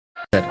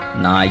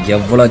நான்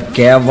எவ்வளவு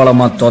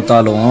கேவலமா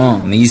தோத்தாலும்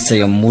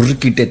மீசைய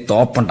முறுக்கிட்டே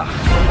தோப்பண்டா.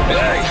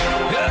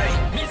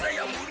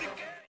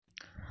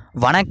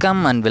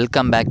 வணக்கம் and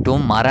welcome back to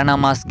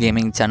மரணமாஸ்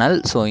gaming channel.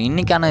 So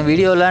இன்றைக்கான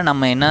வீடியோவில்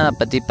நம்ம என்ன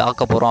பற்றி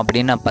பார்க்க போகிறோம்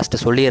அப்படின்னு நான்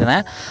ஃபஸ்ட்டு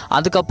சொல்லிடுறேன்.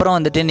 அதுக்கப்புறம்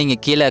வந்துட்டு நீங்கள்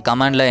கீழே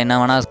கமெண்டில் என்ன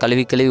வேணால்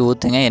கழுவி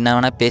ஊற்றுங்க, என்ன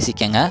வேணால்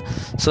பேசிக்கங்க.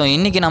 ஸோ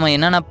இன்றைக்கி நம்ம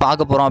என்னென்ன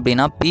பார்க்க போகிறோம்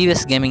அப்படின்னா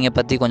Pvsக கேமிங்கை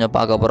பற்றி கொஞ்சம்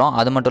பார்க்க போகிறோம்.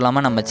 அது மட்டும்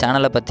இல்லாமல் நம்ம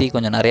சேனலை பற்றி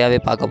கொஞ்சம்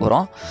நிறையாவே பார்க்க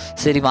போகிறோம்.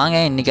 சரி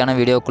வாங்க இன்றைக்கான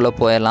வீடியோக்குள்ளே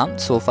போயிடலாம்.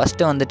 ஸோ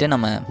ஃபஸ்ட்டு வந்துட்டு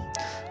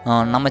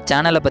நம்ம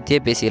சேனலை பற்றியே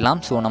பேசிடலாம்.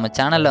 ஸோ நம்ம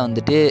சேனலில்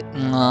வந்துட்டு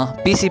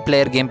பிசி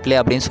பிளேயர் கேம் பிளே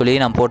அப்படின்னு சொல்லி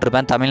நான்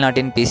போட்டிருப்பேன்,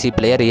 தமிழ்நாட்டின் பிசி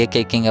பிளேயர்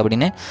ஏகே கிங்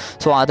அப்படின்னு.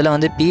 ஸோ அதில்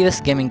வந்து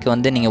Pvsக கேமிங்க்கு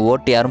வந்து நீங்கள்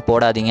ஓட்டு யாரும்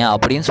போடாதீங்க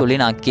அப்படின்னு சொல்லி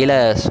நான் கீழே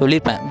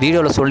சொல்லியிருப்பேன்,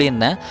 வீடியோவில்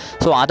சொல்லியிருந்தேன்.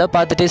 ஸோ அதை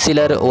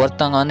பார்த்துட்டு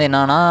ஒருத்தவங்க வந்து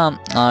என்னென்னா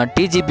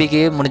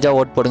டிஜிபிக்கு முடிஞ்சால்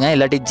ஓட் போடுங்க,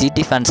 இல்லாட்டி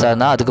ஜிடி ஃபேன்ஸாக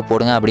இருந்தால் அதுக்கு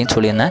போடுங்க அப்படின்னு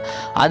சொல்லியிருந்தேன்.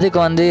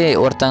 அதுக்கு வந்து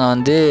ஒருத்தவங்க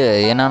வந்து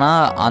என்னென்னா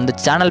அந்த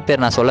சேனல்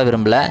பேர் நான் சொல்ல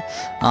விரும்பலை,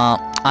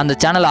 அந்த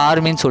சேனல்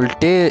ஆர்மின்னு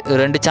சொல்லிட்டு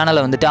 2 சேனலை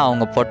வந்துட்டு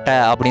அவங்க பொட்டை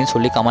அப்படின்னு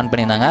சொல்லி கமெண்ட்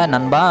பண்ணியிருந்தாங்க.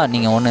 நண்பா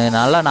நீங்கள் ஒன்று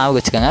நல்லா ஞாபகம்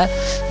வச்சுக்கோங்க,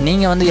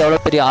 நீங்கள் வந்து எவ்வளோ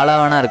பெரிய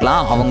ஆளாக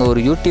இருக்கலாம், அவங்க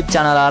ஒரு யூடியூப்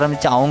சேனல்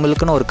ஆரம்பித்து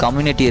அவங்களுக்குன்னு ஒரு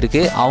கம்யூனிட்டி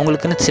இருக்குது,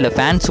 அவங்களுக்குன்னு சில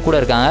ஃபேன்ஸ் கூட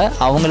இருக்காங்க.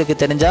 அவங்களுக்கு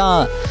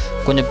தெரிஞ்சால்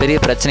கொஞ்சம் பெரிய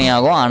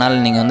பிரச்சனையாகும். ஆனால்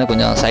நீங்கள் வந்து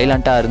கொஞ்சம்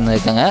சைலண்ட்டாக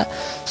இருந்துக்கங்க.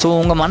 ஸோ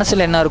உங்கள்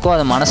மனசில் என்ன இருக்கோ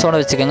அதை மனசோட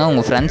வச்சுக்கோங்க.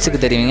 உங்கள்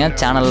ஃப்ரெண்ட்ஸுக்கு தெரிவிங்க.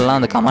 சேனல்லாம்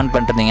வந்து கமெண்ட்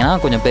பண்ணிருந்தீங்கன்னா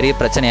கொஞ்சம் பெரிய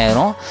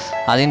பிரச்சனையாயிரும்,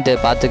 அதையும்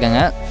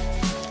பார்த்துக்கங்க.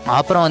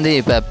 அப்புறம் வந்து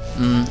இப்போ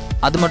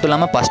அது மட்டும்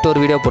இல்லாமல் ஃபஸ்ட்டு ஒரு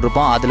வீடியோ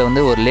போட்டிருப்போம், அதில்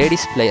வந்து ஒரு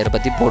லேடிஸ் பிளேயரை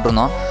பற்றி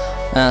போட்டிருந்தோம்.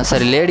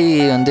 சரி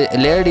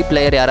லேடி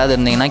பிளேயர் யாராவது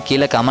இருந்தீங்கன்னா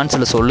கீழே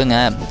கமெண்ட்ஸில்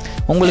சொல்லுங்கள்,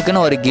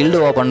 உங்களுக்குன்னு ஒரு கில்டு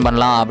ஓப்பன்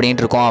பண்ணலாம்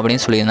அப்படின்ட்டு இருக்கோம்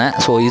அப்படின்னு சொல்லியிருந்தேன்.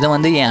 ஸோ இதை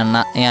வந்து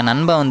என்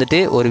நண்பன் வந்துட்டு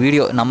ஒரு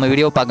நம்ம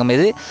வீடியோ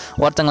பார்க்கும்போது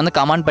ஒருத்தங்க வந்து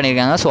கமெண்ட்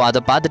பண்ணியிருக்காங்க. ஸோ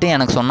அதை பார்த்துட்டு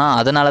எனக்கு சொன்னால்,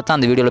 அதனால தான்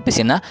அந்த வீடியோவில்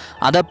பேசியிருந்தேன்.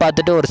 அதை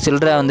பார்த்துட்டு ஒரு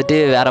சில்லறை வந்துட்டு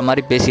வேறு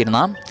மாதிரி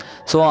பேசியிருந்தான்.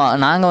 ஸோ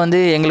நாங்கள் வந்து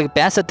எங்களுக்கு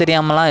பேச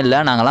தெரியாமலாம் இல்லை,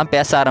 நாங்கள்லாம்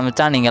பேச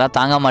ஆரம்பித்தா நீங்களாம்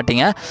தாங்க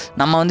மாட்டீங்க.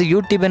 நம்ம வந்து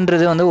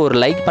யூடியூப்ன்றது வந்து ஒரு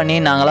லைக் பண்ணி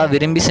நாங்களாம்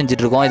விரும்பி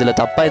செஞ்சிட்ருக்கோம், இதில்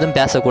தப்பாக எதுவும்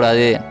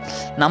பேசக்கூடாது,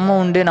 நம்ம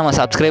உண்டு, நம்ம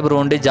சப்ஸ்கிரைபர்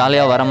உண்டு,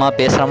 ஜாலியாக வரமா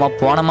பேசுகிறோமா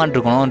போனோமான்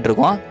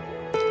இருக்கணும்.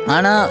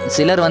 ஆனால்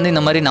சிலர் வந்து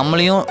இந்த மாதிரி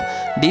நம்மளையும்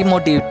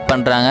டிமோட்டிவேட்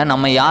பண்ணுறாங்க.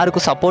 நம்ம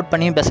யாருக்கும் சப்போர்ட்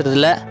பண்ணியும்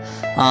பேசுகிறதில்ல,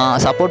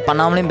 சப்போர்ட்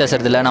பண்ணாமலையும்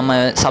பேசுகிறதில்ல. நம்ம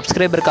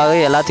சப்ஸ்கிரைபருக்காக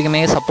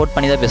எல்லாத்துக்குமே சப்போர்ட்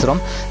பண்ணி தான்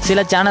பேசுகிறோம்.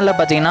 சில சேனலில்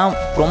பார்த்திங்கன்னா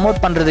ப்ரொமோட்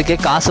பண்ணுறதுக்கே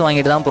காசு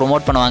வாங்கிட்டு தான்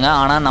ப்ரொமோட் பண்ணுவாங்க.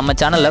 ஆனால் நம்ம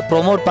சேனலில்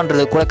ப்ரொமோட்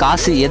பண்ணுறதுக்கு கூட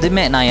காசு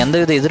எதுவுமே, நான்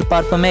எந்தவித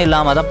எதிர்பார்ப்புமே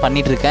இல்லாமல் தான்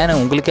பண்ணிகிட்ருக்கேன்.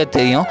 உங்களுக்கே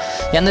தெரியும்,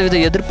 எந்தவித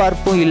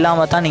எதிர்பார்ப்பும்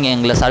இல்லாமல் தான் நீங்கள்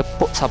எங்களை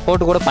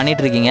சப்போர்ட் கூட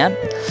பண்ணிகிட்ருக்கீங்க.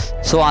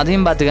 ஸோ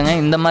அதையும் பார்த்துக்கோங்க.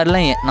 இந்த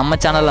மாதிரிலாம் நம்ம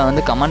சேனலில்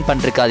வந்து கமெண்ட்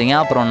பண்ணிருக்காதீங்க,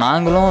 அப்புறம்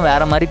நாங்களும்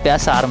வேறு மாதிரி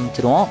பேச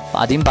ஆரம்பிச்சிருவோம்,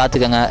 அதையும்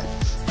பார்த்துக்கோங்க.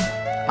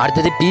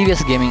 அடுத்தது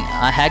Pvsக கேமிங்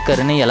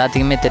ஹேக்கர்னு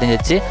எல்லாத்துக்குமே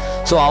தெரிஞ்சிருச்சு.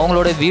 ஸோ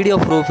அவங்களோட வீடியோ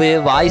ப்ரூஃபு,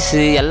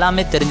 வாய்ஸு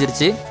எல்லாமே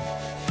தெரிஞ்சிருச்சு.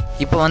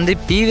 இப்போ வந்து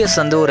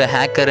Pvsக வந்து ஒரு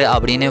ஹேக்கரு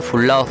அப்படின்னு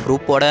ஃபுல்லாக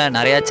ப்ரூஃபோட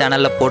நிறையா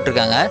சேனலில்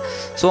போட்டிருக்காங்க.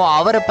 ஸோ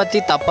அவரை பற்றி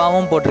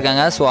தப்பாகவும்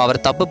போட்டிருக்காங்க. ஸோ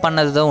அவர் தப்பு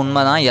பண்ணது தான்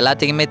உண்மை தான்,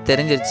 எல்லாத்துக்குமே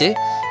தெரிஞ்சிருச்சு.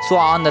 ஸோ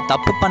அந்த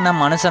தப்பு பண்ண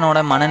மனுஷனோட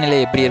மனநிலை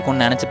எப்படி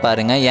இருக்கும்னு நினச்சி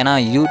பாருங்கள். ஏன்னா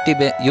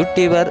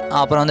யூடியூபர்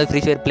அப்புறம் வந்து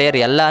ஃப்ரீ ஃபயர் பிளேயர்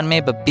எல்லாருமே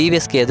இப்போ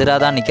Pvsக்கு எதிராக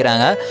தான்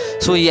நிற்கிறாங்க.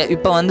 ஸோ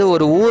இப்போ வந்து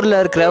ஒரு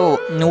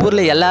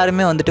ஊரில்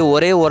எல்லாருமே வந்துட்டு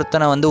ஒரே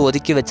ஒருத்தனை வந்து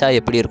ஒதுக்கி வச்சா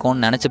எப்படி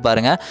இருக்கும்னு நினச்சி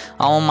பாருங்கள்.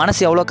 அவன்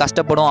மனசு எவ்வளோ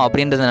கஷ்டப்படும்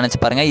அப்படின்றத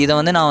நினச்சி பாருங்கள். இதை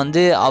வந்து நான்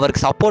வந்து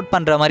அவருக்கு சப்போர்ட்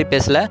பண்ணுற மாதிரி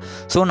பேசலை.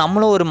 ஸோ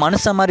நம்மளும் ஒரு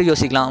மனுஷன் மாதிரி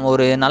யோசிக்கலாம்.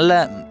 ஒரு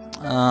நல்ல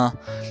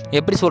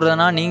எப்படி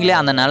சொல்கிறதுனா, நீங்களே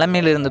அந்த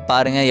நிலமையில இருந்து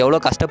பாருங்கள் எவ்வளோ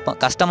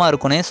கஷ்டமாக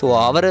இருக்குன்னு. ஸோ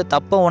அவர்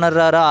தப்பை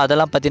உணர்றாரா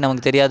அதெல்லாம் பற்றி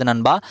நமக்கு தெரியாது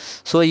நண்பா.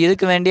 ஸோ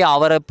இதுக்கு வேண்டி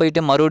அவரை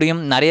போயிட்டு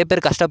மறுபடியும் நிறைய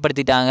பேர்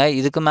கஷ்டப்படுத்திட்டாங்க.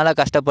 இதுக்கு மேலே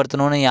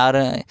கஷ்டப்படுத்தணும்னு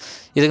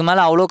இதுக்கு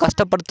மேலே அவ்வளோ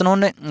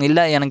கஷ்டப்படுத்தணும்னு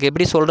இல்லை, எனக்கு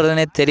எப்படி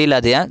சொல்கிறதுனே தெரியல.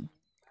 அது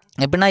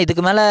எப்படின்னா,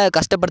 இதுக்கு மேலே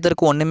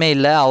கஷ்டப்படுத்துறதுக்கு ஒன்றுமே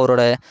இல்லை.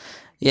 அவரோட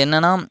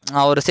என்னென்னா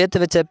அவர்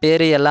சேர்த்து வச்ச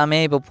பேர்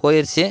எல்லாமே இப்போ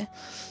போயிடுச்சு.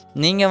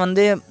 நீங்கள்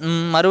வந்து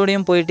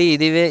மறுபடியும் போயிட்டு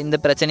இந்த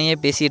பிரச்சனையே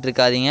பேசிகிட்டு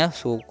இருக்காதீங்க.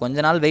 ஸோ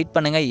கொஞ்ச நாள் வெயிட்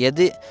பண்ணுங்கள்,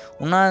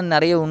 இன்னும்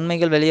நிறைய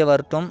உண்மைகள் வெளியே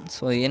வரட்டும்.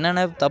 ஸோ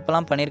என்னென்ன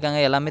தப்பெல்லாம்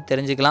பண்ணியிருக்காங்க எல்லாமே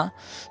தெரிஞ்சுக்கலாம்.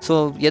 ஸோ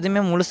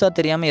எதுவுமே முழுசாக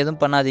தெரியாமல்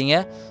எதுவும்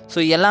பண்ணாதீங்க.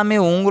 ஸோ எல்லாமே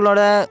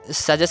உங்களோட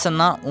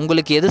சஜஷன் தான்,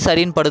 உங்களுக்கு எது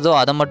சரின்னு படுதோ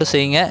அதை மட்டும்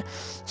செய்யுங்க.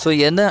 ஸோ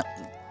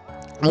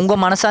உங்கள்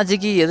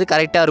மனசாட்சிக்கு எது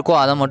கரெக்டாக இருக்கோ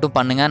அதை மட்டும்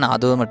பண்ணுங்கள். நான்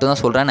அது மட்டும் தான்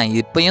சொல்கிறேன். நான்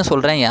இப்போயும்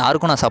சொல்கிறேன்,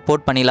 யாருக்கும் நான்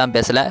சப்போர்ட் பண்ணிலாம்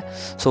பேசலை.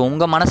 ஸோ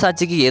உங்கள்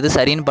மனசாட்சிக்கு எது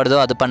சரின்னு படுதோ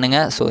அது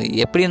பண்ணுங்கள். ஸோ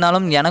எப்படி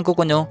இருந்தாலும் எனக்கு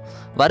கொஞ்சம்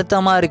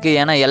வருத்தமாக இருக்குது.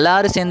 ஏன்னா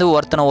எல்லோரும் சேர்ந்து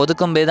ஒருத்தனை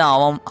ஒதுக்கும் போது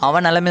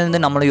அவன்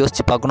நிலைமையிலேருந்து நம்மளும்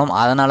யோசித்து பார்க்கணும்.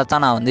 அதனால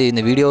தான் நான் வந்து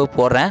இந்த வீடியோவை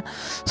போடுறேன்.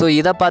 ஸோ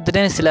இதை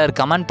பார்த்துட்டு சிலர்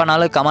கமெண்ட்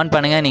பண்ணாலும் கமெண்ட்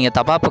பண்ணுங்கள், நீங்கள்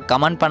தப்பாக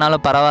கமெண்ட்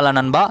பண்ணாலும் பரவாயில்ல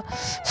நண்பா.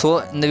 ஸோ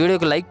இந்த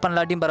வீடியோக்கு லைக்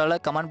பண்ணலாட்டியும் பரவாயில்ல,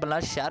 கமெண்ட்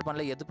பண்ணலாம், ஷேர்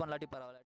பண்ணல, எது பண்ணலாட்டியும் பரவாயில்ல.